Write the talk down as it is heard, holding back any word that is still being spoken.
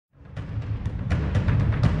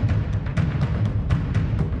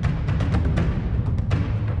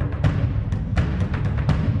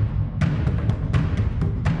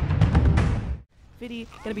Vidi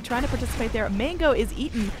going to be trying to participate there. Mango is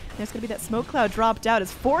eaten. There's going to be that smoke cloud dropped out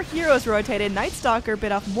as 4 heroes rotated. Night Stalker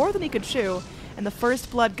bit off more than he could chew. And the first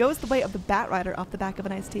blood goes the way of the Bat Rider off the back of a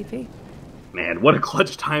nice TP. Man, what a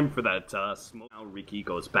clutch time for that smoke. Now Riki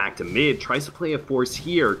goes back to mid, tries to play a force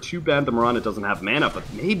here. Too bad the Mirana doesn't have mana, but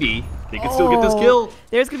maybe they can still get this kill.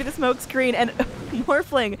 There's going to be the smoke screen, and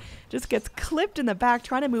Morphling just gets clipped in the back,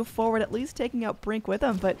 trying to move forward, at least taking out Brink with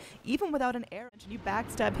him. But even without an arrow, you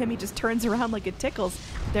backstab him, he just turns around like it tickles.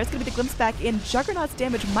 There's going to be the glimpse back in. Juggernaut's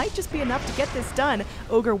damage might just be enough to get this done.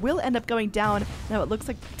 Ogre will end up going down. Now it looks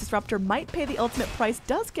like Disruptor might pay the ultimate price,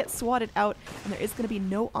 does get swatted out, and there is going to be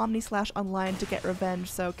no Omni Slash online to get revenge.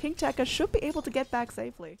 So King Tekka should be able to get back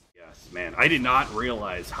safely. Yes, man, I did not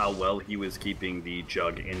realize how well he was keeping the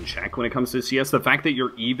Jug in check when it comes to CS. The fact that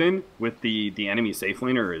you're even with the enemy safe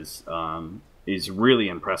laner is really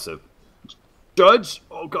impressive. Judge,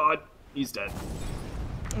 oh god, he's dead.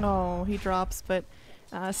 Oh, he drops, but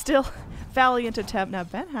still valiant attempt. Now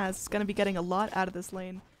Benjaz is going to be getting a lot out of this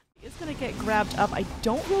lane. He is going to get grabbed up. I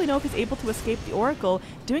don't really know if he's able to escape the Oracle,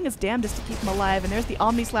 doing his damnedest to keep him alive. And there's the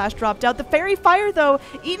Omni Slash dropped out. The Fairy Fire, though,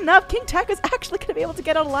 eaten up. King Tekka is actually going to be able to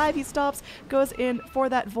get out alive. He stops, goes in for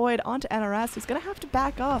that Void onto NRS. He's going to have to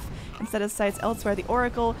back off and set his sights elsewhere. The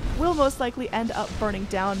Oracle will most likely end up burning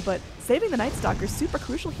down, but saving the Night Stalker is super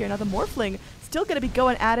crucial here. Now the Morphling still going to be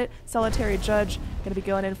going at it. Solitary Judge going to be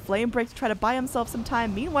going in Flame Break to try to buy himself some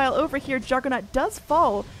time. Meanwhile, over here, Juggernaut does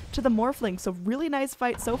fall to the Morphling. So really nice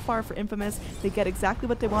fight so far for Infamous. They get exactly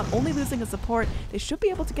what they want, only losing a support. They should be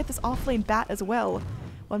able to get this offlane bat as well.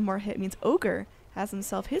 One more hit means Ogre has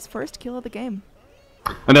himself his first kill of the game.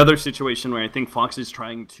 Another situation where I think Fox is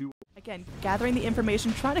trying to... Again, gathering the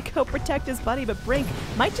information, trying to go protect his buddy, but Brink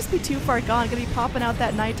might just be too far gone. Going to be popping out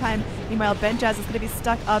that nighttime. Meanwhile, Benjaz is going to be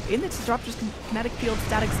stuck up in the Disruptor's kinetic field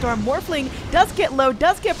static storm. Morphling does get low,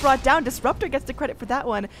 does get brought down. Disruptor gets the credit for that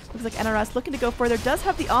one. Looks like NRS looking to go further, does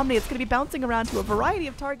have the Omni. It's going to be bouncing around to a variety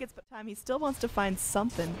of targets, but he still wants to find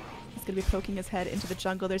something. He's going to be poking his head into the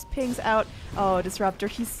jungle. There's pings out. Oh, Disruptor,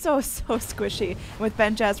 he's so squishy. And with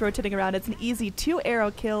Benjaz rotating around, it's an easy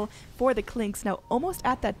 2-arrow kill for the Clinks. Now almost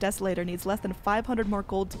at that Desolator, needs less than 500 more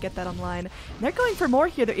gold to get that online. And they're going for more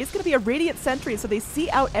here. There is going to be a Radiant Sentry, so they see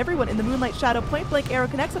out everyone in the Moonlight Shadow. Point blank arrow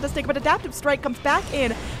connects with the stick, but Adaptive Strike comes back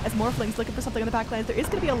in as Morphling's looking for something on the back lines. There is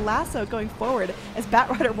going to be a lasso going forward as Bat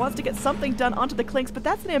Rider wants to get something done onto the Clinks, but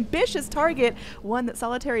that's an ambitious target, one that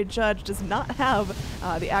Solitary Judge does not have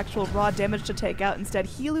the actual raw damage to take out. Instead,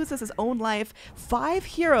 he loses his own life. 5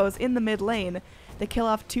 heroes in the mid lane. They kill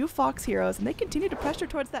off 2 Fox heroes, and they continue to pressure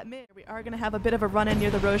towards that mid. We are going to have a bit of a run-in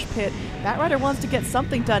near the Roche pit. Bat Rider wants to get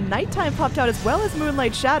something done. Nighttime popped out as well as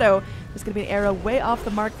Moonlight Shadow. There's going to be an arrow way off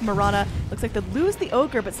the mark from Mirana. Looks like they lose the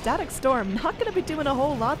Ogre, but Static Storm not going to be doing a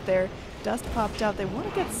whole lot there. Dust popped out. They want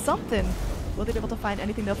to get something. Will they be able to find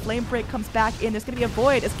anything though? Flame Break comes back in. There's going to be a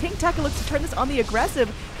Void as King Tekka looks to turn this on the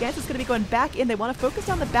aggressive. Gans is going to be going back in. They want to focus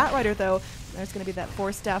on the Bat Rider though. There's going to be that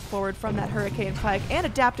Force Staff forward from that Hurricane Pike, and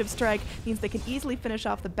Adaptive Strike means they can easily finish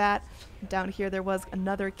off the Bat. Down here there was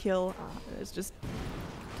another kill. There's just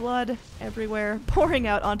blood everywhere pouring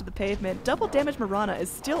out onto the pavement. Double damage Mirana is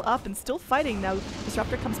still up and still fighting. Now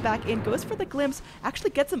Disruptor comes back in, goes for the glimpse, actually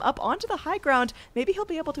gets him up onto the high ground. Maybe he'll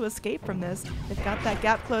be able to escape from this. They've got that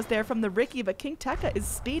gap closed there from the Riki, but King Tekka is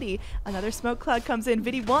speedy. Another smoke cloud comes in.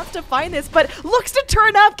 Vidi wants to find this, but looks to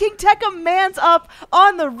turn up. King Tekka mans up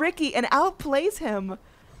on the Riki and outplays him.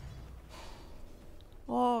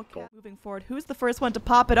 Oh, God. Moving forward, who's the first one to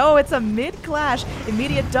pop it? Oh, it's a mid-clash.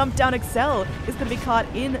 Immediate dump down. Excel is going to be caught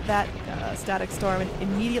in that Static Storm and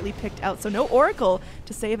immediately picked out. So no Oracle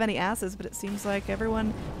to save any asses, but it seems like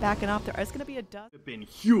everyone backing off. There is going to be a dust. It would have been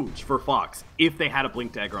huge for Fox if they had a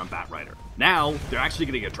Blink Dagger on Bat Rider. Now, they're actually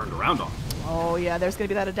going to get turned around on. Oh, yeah, there's going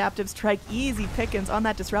to be that Adaptive Strike. Easy pickings on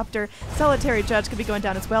that Disruptor. Solitary Judge could be going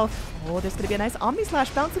down as well. Oh, there's going to be a nice Omni Slash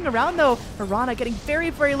bouncing around, though. Mirana getting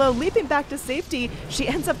very low, leaping back to safety. She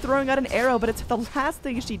ends up throwing out an arrow, but it's the last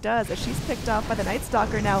thing she does as she's picked off by the Night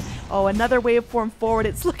Stalker now. Oh, another waveform forward.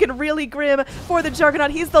 It's looking really grim for the Juggernaut.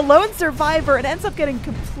 He's the lone survivor and ends up getting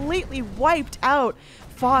completely wiped out.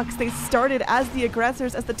 Fox, they started as the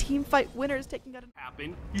aggressors, as the team fight winners, taking out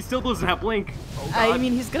happen. He still doesn't have Blink. Oh, I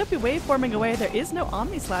mean, he's going to be waveforming away. There is no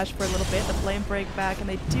Omni Slash for a little bit. The Flame Break back, and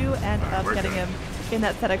they do end up getting him in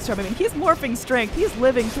that Static Storm. I mean, he's morphing strength. He's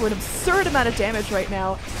living through an absurd amount of damage right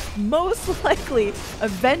now. Most likely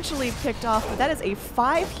eventually picked off, but that is a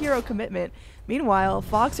 5-hero commitment. Meanwhile,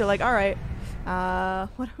 Fox are like, all right,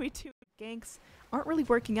 what do we do? Ganks aren't really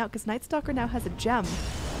working out because Night Stalker now has a gem.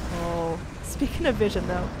 Oh, speaking of vision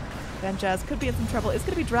though, Benjaz could be in some trouble. It's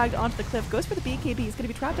going to be dragged onto the cliff, goes for the BKB. He's going to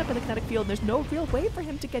be trapped up in the kinetic field, and there's no real way for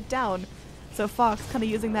him to get down. So Fox kind of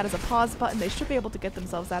using that as a pause button. They should be able to get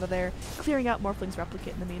themselves out of there, clearing out Morphling's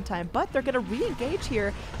Replicate in the meantime. But they're going to re-engage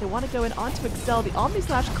here. They want to go in onto Excel. The Omni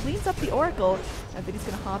Slash cleans up the Oracle. And Vinny's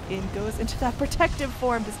going to hop in, goes into that protective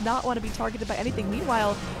form, does not want to be targeted by anything.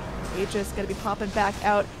 Meanwhile, Aegis going to be popping back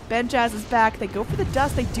out. Benjaz is back. They go for the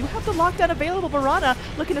dust. They do have the lockdown available. Mirana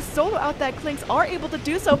looking to solo out that Clinks, are able to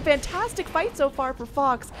do so. Fantastic fight so far for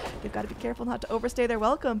Fox. They've got to be careful not to overstay their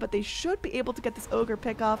welcome, but they should be able to get this Ogre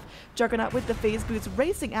pick off. Juggernaut with the phase boots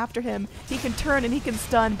racing after him. He can turn and he can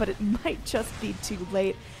stun, but it might just be too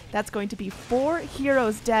late. That's going to be 4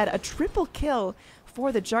 heroes dead. A triple kill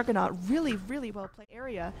for the Juggernaut. Really, really well played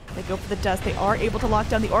area. They go for the dust. They are able to lock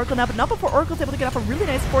down the Oracle now, but not before Oracle's able to get off a really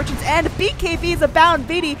nice Fortunes, and BKB's abound.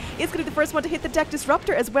 Vidi is going to be the first one to hit the deck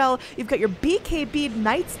disruptor as well. You've got your BKB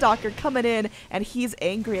Night Stalker coming in, and he's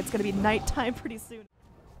angry. It's going to be nighttime pretty soon.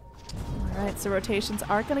 Alright, so rotations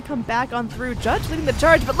are going to come back on through. Judge leading the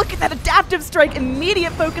charge, but look at that adaptive strike.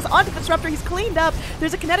 Immediate focus onto the disruptor. He's cleaned up.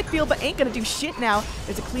 There's a kinetic field, but ain't going to do shit now.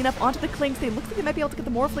 There's a cleanup onto the Clinks. They look like they might be able to get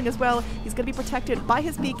the Morphling as well. He's going to be protected by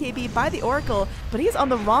his BKB, by the Oracle, but he's on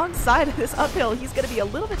the wrong side of this uphill. He's going to be a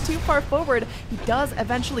little bit too far forward. He does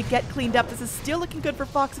eventually get cleaned up. This is still looking good for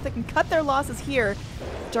Fox if they can cut their losses here.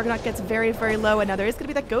 Juggernaut gets very, very low, and now there is going to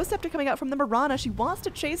be that Ghost Scepter coming out from the Mirana. She wants to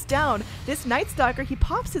chase down this Night Stalker. He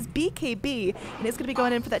pops his BKB, and it's going to be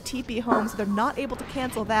going in for that TP home, so they're not able to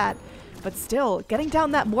cancel that. But still, getting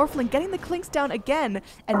down that Morphling, getting the Clinks down again,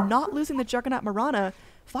 and not losing the Juggernaut Mirana,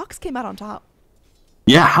 Fox came out on top.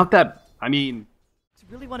 Yeah, how'd that... I mean...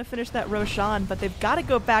 Really want to finish that Roshan, but they've got to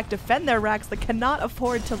go back, defend their racks. They cannot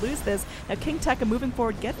afford to lose this. Now King Tekka moving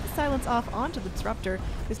forward, get the silence off onto the Disruptor,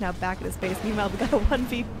 who's now back at his base. Meanwhile, we've got a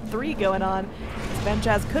 1v3 going on.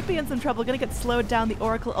 Benjaz could be in some trouble, going to get slowed down. The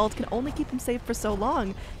Oracle ult can only keep him safe for so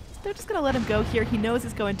long. They're just going to let him go here. He knows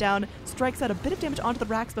he's going down, strikes out a bit of damage onto the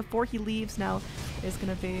racks before he leaves. Now there's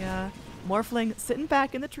going to be Morphling sitting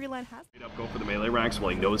back in the tree line. Go for the melee racks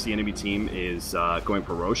while he knows the enemy team is going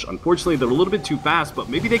for Roche. Unfortunately, they're a little bit too fast, but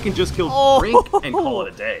maybe they can just kill Brink and call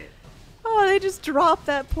it a day. Oh, they just dropped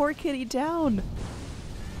that poor kitty down.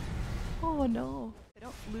 Oh no. They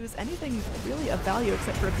don't lose anything really of value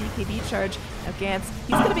except for a BKB charge. Now Gantz,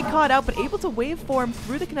 he's going to be caught out, but able to waveform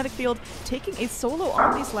through the kinetic field, taking a solo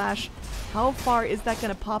Omni Slash. How far is that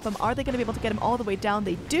going to pop him? Are they going to be able to get him all the way down?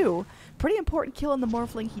 They do. Pretty important kill in the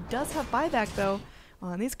Morphling. He does have buyback though.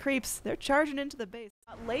 And these creeps, they're charging into the base.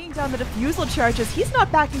 Laying down the defusal charges. He's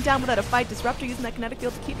not backing down without a fight. Disruptor using that kinetic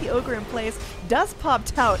field to keep the Ogre in place. Does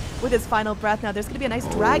popped out with his final breath. Now there's going to be a nice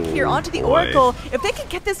drag here onto the Oracle. If they can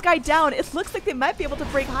get this guy down, it looks like they might be able to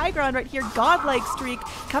break high ground right here. Godlike streak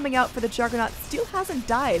coming out for the Juggernaut. Still hasn't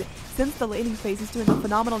died since the laning phase. He's doing a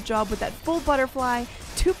phenomenal job with that full butterfly.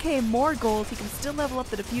 2k more gold. He can still level up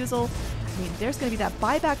the defusal. I mean, there's going to be that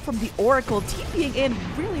buyback from the Oracle. TPing in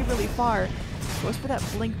really, really far. Goes for that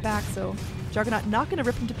blink back, so Juggernaut not going to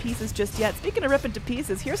rip him to pieces just yet. Speaking of ripping to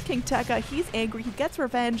pieces, here's King Tekka. He's angry. He gets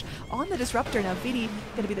revenge on the Disruptor. Now Vidi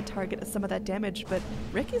going to be the target of some of that damage, but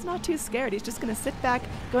Ricky's not too scared. He's just going to sit back,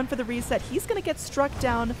 going for the reset. He's going to get struck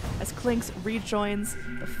down as Clinks rejoins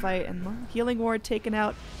the fight, and Healing Ward taken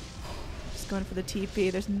out. Just going for the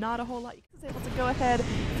TP. There's not a whole lot. He's able to go ahead,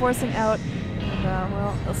 forcing out. And,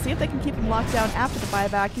 well, they'll see if they can keep him locked down after the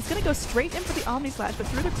buyback. He's going to go straight in for the Omni Slash, but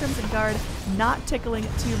through the Crimson Guard, not tickling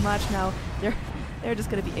too much. Now, they're just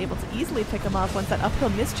going to be able to easily pick him off once that uphill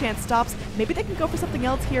mischance stops. Maybe they can go for something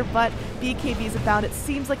else here, but BKB's abound. It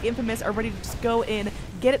seems like Infamous are ready to just go in,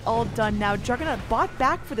 get it all done now. Juggernaut bought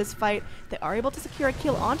back for this fight. They are able to secure a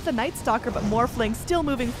kill onto the Night Stalker, but Morphling still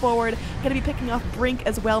moving forward. Going to be picking off Brink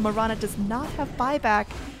as well. Mirana does not have buyback.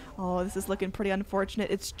 Oh, this is looking pretty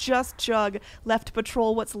unfortunate. It's just Jug left to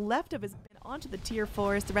patrol what's left of his bin onto the tier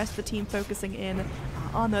 4s. The rest of the team focusing in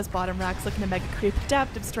on those bottom racks, looking to Mega Creep.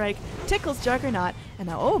 Adaptive Strike tickles Juggernaut. And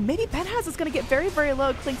now, oh, maybe Benjaz is going to get very, very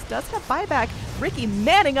low. Clinks does have buyback. Ricky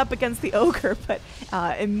manning up against the Ogre, but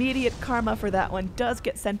immediate karma for that one. Does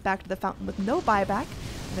get sent back to the fountain with no buyback.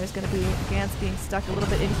 And there's going to be Gantz being stuck a little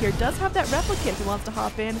bit in here. Does have that Replicant who wants to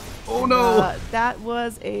hop in. Oh, no! That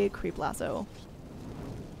was a Creep Lasso.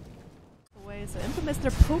 So Infamous,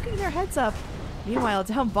 they're poking their heads up. Meanwhile,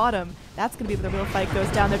 down bottom, that's going to be where the real fight goes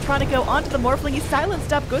down. They're trying to go onto the Morphling. He's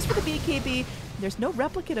silenced up, goes for the BKB. There's no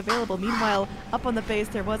Replicate available. Meanwhile, up on the base,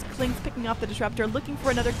 there was Clinks picking off the Disruptor, looking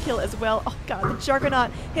for another kill as well. Oh god, the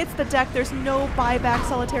Juggernaut hits the deck. There's no buyback.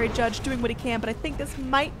 Solitary Judge doing what he can, but I think this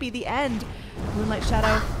might be the end. Moonlight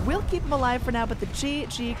Shadow will keep him alive for now, but the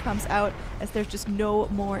GG comes out as there's just no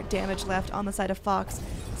more damage left on the side of Fox.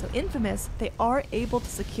 So Infamous, they are able to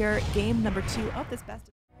secure game number 2 of this best